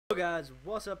guys,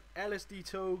 what's up?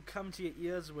 LsdToad come to your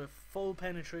ears with full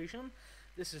penetration.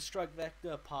 This is Strike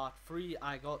Vector part 3.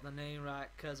 I got the name right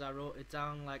because I wrote it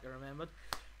down like I remembered.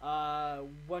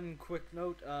 One quick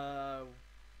note,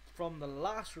 from the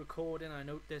last recording I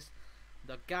noticed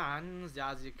the guns,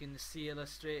 as you can see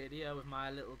illustrated here with my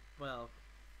little, well,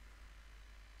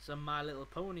 some My Little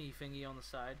Pony thingy on the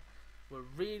side, were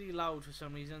really loud for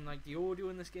some reason. Like the audio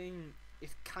in this game, it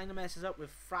kind of messes up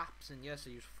with fraps, and yes, I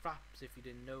use fraps if you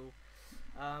didn't know.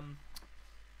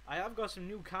 I have got some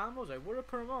new combos. I would have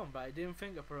put them on, but I didn't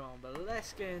think of putting them on. But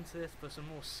let's get into this for some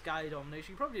more Sky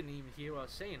Domination. You probably didn't even hear what I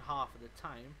was saying half of the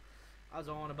time. I was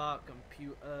on about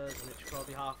computers, which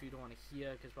probably half of you don't want to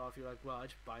hear, because probably you're like, well, I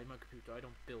just buy my computer, I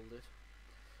don't build it.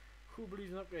 Who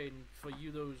believes in upgrading? For you,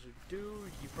 those who do,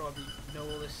 you probably know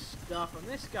all this stuff. And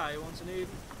this guy wants an even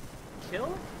kill?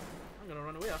 I'm gonna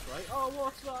run away, that's right. Oh,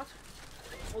 what's that?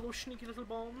 All those sneaky little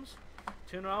bombs.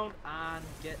 Turn around and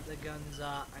get the guns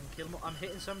and kill him. I'm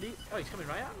hitting somebody. Oh, he's coming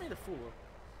right at me, the fool.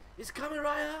 He's coming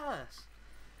right at us.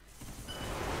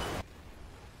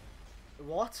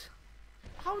 What?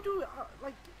 How do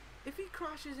like, if he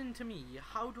crashes into me,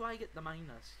 how do I get the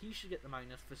minus? He should get the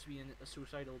minus for being a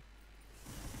suicidal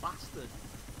bastard.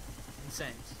 In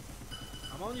sense.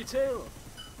 I'm on your tail.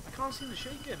 I can't seem to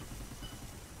shake him.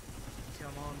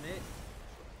 Come on, mate.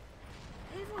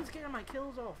 Everyone's getting my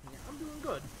kills off me. I'm doing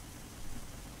good.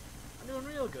 I'm doing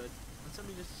real good. And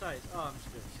somebody just decides, oh, I'm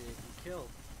just going to save and kill.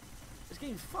 This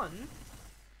game's fun.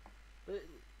 But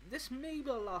this may be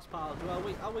the last part I'll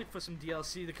do. I'll wait for some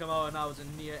DLC to come out, and that was a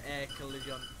near air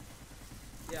collision.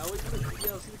 Yeah, I'll wait for the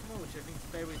DLC to come out, which I think is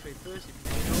February 21st, if you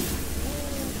don't know.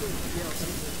 Oh, the DLC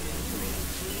for this game.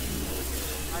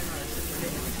 I'm not a simple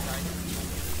hitting this guy.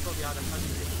 Probably had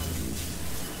 100 hits on me.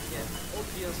 Yeah, all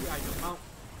the DLC items come out.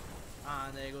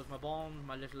 And there goes my bomb,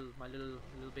 my little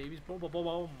babies. Boom, boom, boom,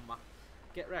 boom.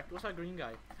 Get wrecked. What's that green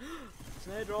guy? It's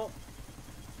an airdrop.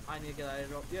 I need to get that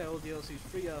airdrop. Yeah, all DLC's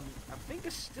free. I think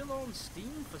it's still on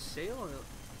Steam for sale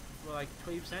for like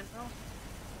 20% now.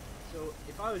 So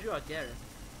if I was you, I'd get it.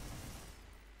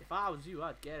 If I was you,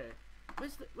 I'd get it.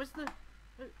 Where's the?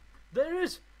 There it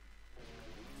is.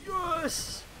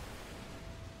 Yes.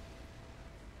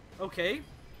 Okay.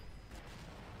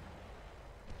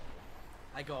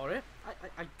 I got it.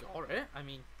 I got it. I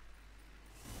mean,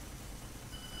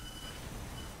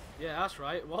 yeah, that's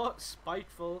right. What?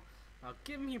 Spiteful. Now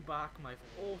give me back my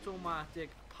automatic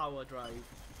power drive.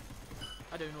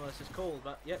 I don't know what this is called,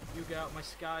 but yep, you get out my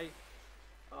sky.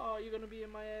 Oh, you're gonna be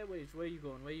in my airwaves. Where you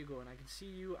going? Where you going? I can see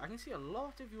you. I can see a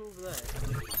lot of you over there.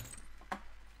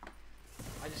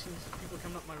 I just seen some people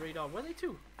coming up my radar. Where are they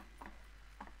to?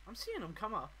 I'm seeing them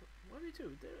come up. Where are they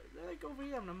to? They're like over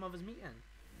here having a mother's meeting.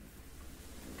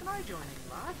 Can I join in,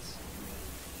 lads?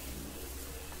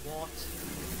 What?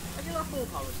 I get that full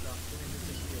power stuff and then just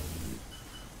disappear.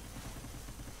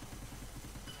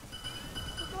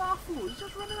 Look at that fool, he's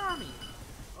just running at me.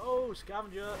 Oh,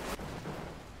 scavenger.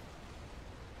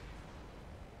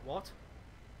 What?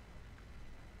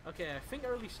 Okay, I think I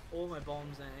released all my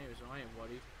bombs then anyway, so I ain't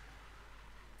worried.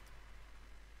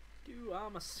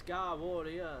 I'm a Sky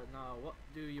Warrior. Now what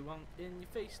do you want in your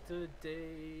face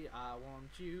today? I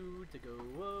want you to go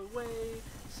away,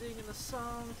 singing a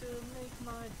song to make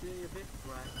my day a bit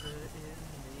brighter in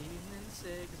the evening.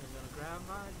 Say, cause I'm gonna grab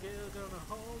my girl, gonna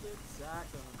hold it tight,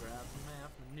 gonna grab some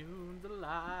afternoon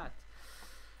delight.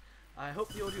 I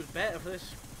hope the audio is better for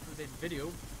this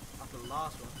video after the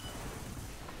last one.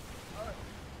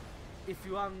 If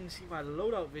you haven't seen my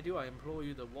loadout video, I implore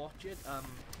you to watch it.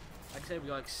 Like I said, we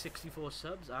got like 64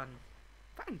 subs, and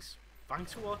thanks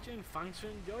for watching, thanks for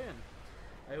enjoying.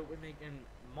 I hope we're making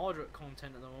moderate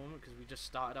content at the moment, because we just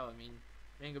started out. I mean,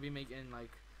 we ain't gonna be making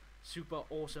like super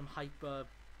awesome hyper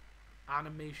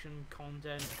animation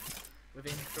content with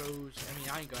intros. I mean,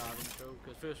 I ain't gonna have intro,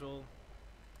 because first of all,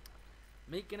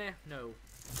 making it, no.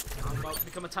 I'm about to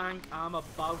become a tank, I'm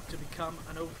about to become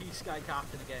an OP Sky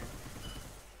Captain again.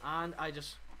 And I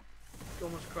just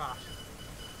almost crashed.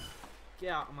 Get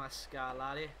out of my sky,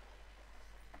 laddie.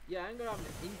 Yeah, I ain't gonna have an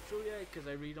intro yet, because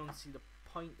I really don't see the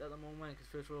point at the moment, because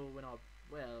first of all, we're not,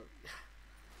 well,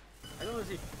 I don't want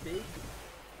to say big,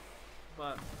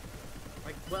 but,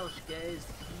 like, Welsh guys,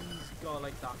 he's got,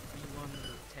 like, that V1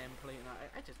 template, and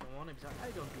I just don't want him, because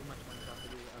I don't do much Minecraft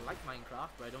videos. I like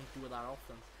Minecraft, but I don't do it that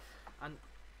often. And,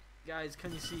 guys,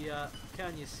 can you see,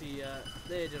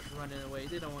 they're just running away,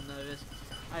 they don't want none of this.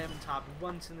 I haven't tabbed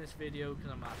once in this video, because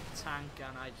I'm a tank,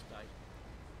 and I just died.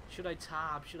 Should I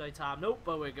tab? Should I tab? Nope,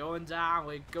 but we're going down.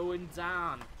 We're going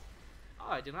down.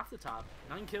 Oh, I didn't have to tab.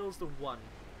 9 kills to 1.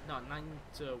 No, 9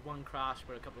 to 1 crash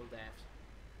for a couple of deaths.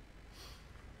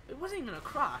 It wasn't even a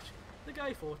crash. The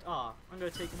guy thought, ah, I'm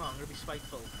gonna take him out, I'm gonna be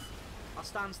spiteful. I'll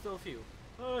stand still for you.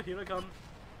 Oh, here I come.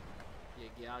 You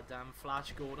goddamn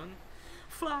Flash Gordon.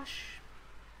 Flash!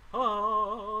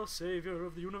 Ah, savior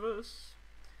of the universe.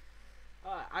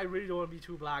 I really don't want to be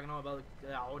too blagging on about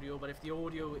the audio, but if the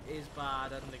audio is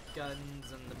bad and the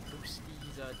guns and the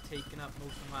boosties are taking up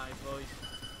most of my voice,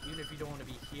 even if you don't want to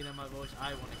be hearing my voice,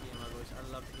 I want to hear my voice.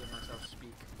 I love to hear myself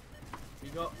speak.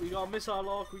 We got missile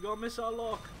lock. We got missile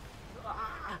lock.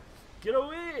 Ah, get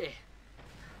away!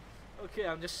 Okay,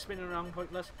 I'm just spinning around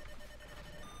pointless.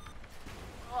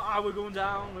 Ah, we're going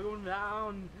down. We're going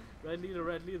down. Red leader,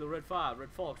 red fire, red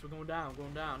fox. We're going down,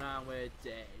 and we're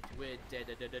dead. We're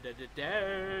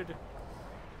dead.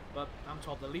 But I'm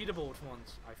top of the leaderboard for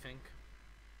once, I think.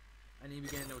 I need to be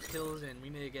getting those kills in. We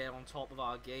need to get on top of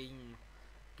our game.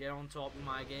 Get on top of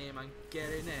my game and get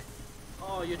in it.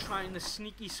 Oh, you're trying the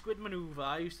sneaky squid maneuver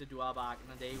I used to do back in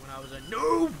the day when I was a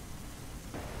noob.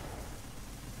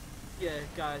 Yeah,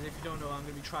 guys, if you don't know, I'm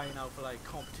gonna be trying out for like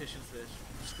competitions for this.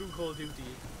 Screw Call of Duty.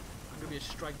 I'm gonna be a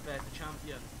strike bet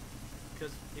champion.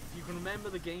 Because if you can remember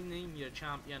the game name, you're a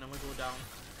champion, and we go down.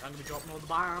 I'm gonna be dropping all the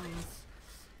bombs.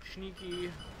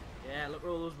 Sneaky. Yeah, look at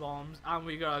all those bombs. And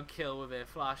we got a kill with it.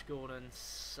 Flash Gordon.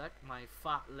 Suck my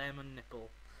fat lemon nipple.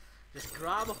 Just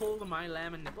grab a hold of my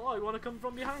lemon nipple. Oh, you want to come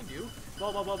from behind you?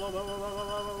 Boom!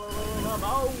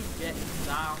 Get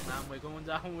down, and we're going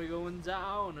down. We're going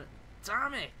down.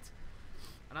 Damn it!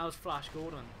 And that was Flash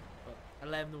Gordon. But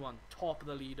 11-1, top of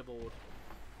the leaderboard.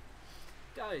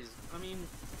 Guys, I mean,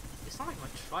 it's not like my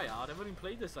tryhard. I've only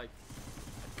played this like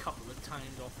a couple of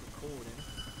times off recording.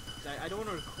 I don't want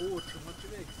to record too much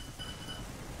of it.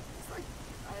 It's like,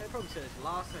 I probably said this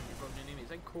last time you probably knew me.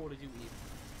 It's like Call of Duty.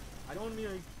 I don't want to be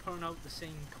like putting out the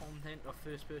same content of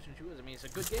first person shooters. I mean, it's a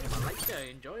good game. I like it.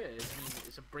 I enjoy it. I mean,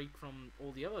 it's a break from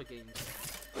all the other games.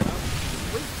 I'm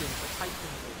waiting for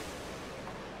Titanfall.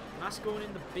 And that's going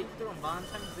in the beta on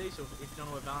Valentine's Day. So if you don't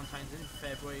know what Valentine's is,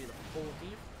 February the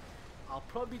 14th. I'll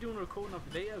probably be doing a recording of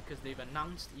the video because they've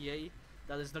announced, EA,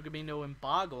 that there's not going to be no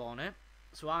embargo on it.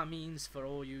 So that means for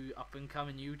all you up and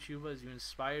coming YouTubers, you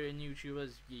inspiring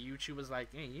YouTubers, you YouTubers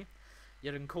like me,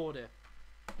 you're in quarter.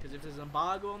 Because if there's an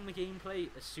embargo on the gameplay,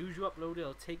 as soon as you upload it,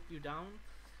 it'll take you down.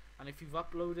 And if you've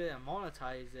uploaded it and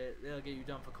monetized it, they'll get you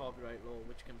done for copyright law,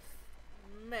 which can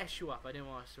mess you up. I didn't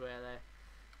want to swear there.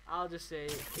 I'll just say,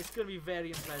 it's going to be very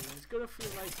unpleasant. It's going to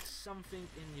feel like something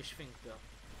in your sphincter.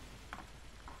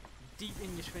 Deep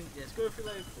in your sphincter. It's going to feel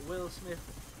like Will Smith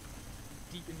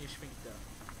deep in your sphincter.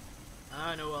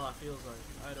 I know what that feels like.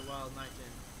 I had a wild night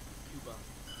in Cuba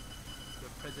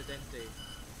with Presidente,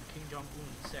 King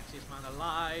Jong-un, sexiest man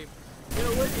alive. Get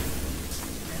away!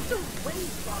 Get away,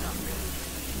 brother!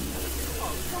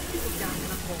 Oh, stop people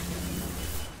ganging up on me.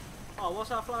 Oh, what's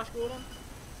that, Flash Gordon?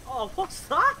 Oh, what's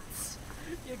that?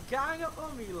 You gang up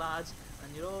on me, lads,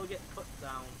 and you all get put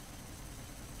down.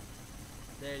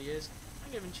 There he is.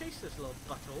 I'm giving chase this little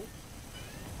butthole.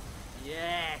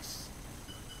 Yes!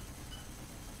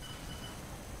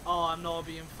 Oh, I'm not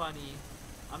being funny.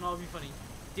 I'm not being funny.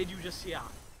 Did you just see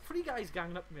that? 3 guys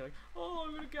ganging up on me like, oh,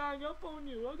 I'm gonna gang up on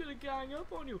you. I'm gonna gang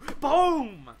up on you.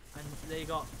 Boom! And they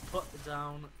got put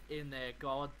down in their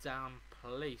goddamn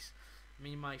place. I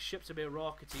mean, my ship's a bit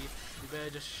rockety. You better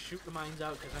just shoot the mines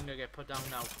out because I'm gonna get put down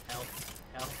now. Help.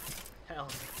 Help.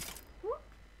 Help. Whoop.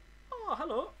 Oh,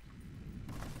 hello.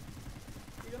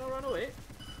 You gonna run away? You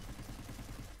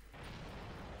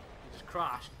just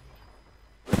crashed.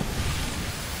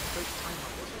 Quick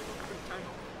timeout. What's a quick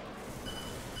timeout?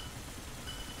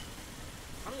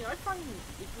 I mean, I find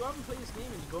if you haven't played this game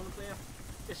and you go and play it,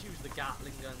 just use the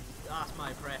Gatling guns. That's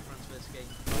my preference for this game.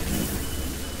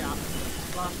 Gatling guns.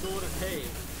 Flash Gordon, hey.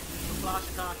 The flash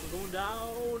attack, we're going down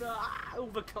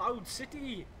over Cloud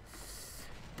City.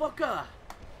 Booker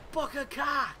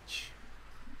catch.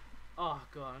 Oh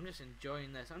god, I'm just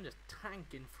enjoying this. I'm just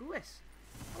tanking through this.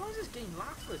 How long does this game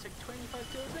last for? It's like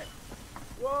 25 kills it.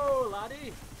 Whoa,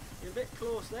 laddie. You're a bit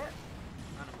close there.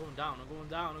 And I'm going down, I'm going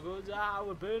down, I'm going down.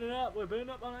 We're burning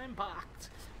up on impact.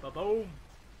 Ba-boom.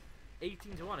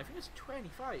 18-1. I think it's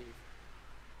 25.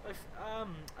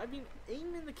 I've been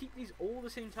aiming to keep these all the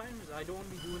same times. I don't want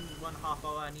to be doing 1.5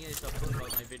 hour and years of talking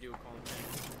about my video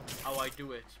content, how I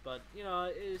do it. But you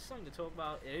know, it's something to talk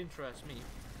about. It interests me,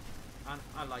 and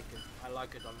I like it. I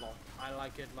like it a lot. I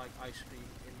like it like ice cream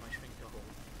in my sphincter hole.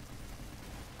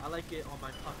 I like it on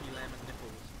my puppy lemon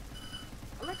nipples.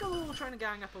 I like how they're all trying to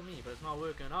gang up on me, but it's not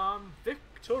working.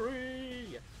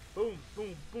 Victory! Boom,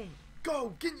 boom, boom.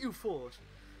 Go! Get you force!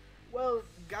 Well,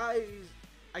 guys,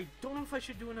 I don't know if I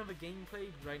should do another gameplay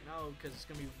right now because it's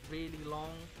going to be really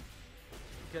long.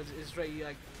 Because it's already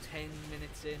like 10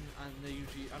 minutes in and they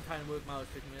usually, I'm trying to work my out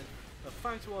 50 minutes. But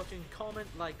thanks for watching, comment,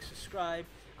 like, subscribe,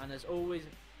 and as always,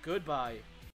 goodbye.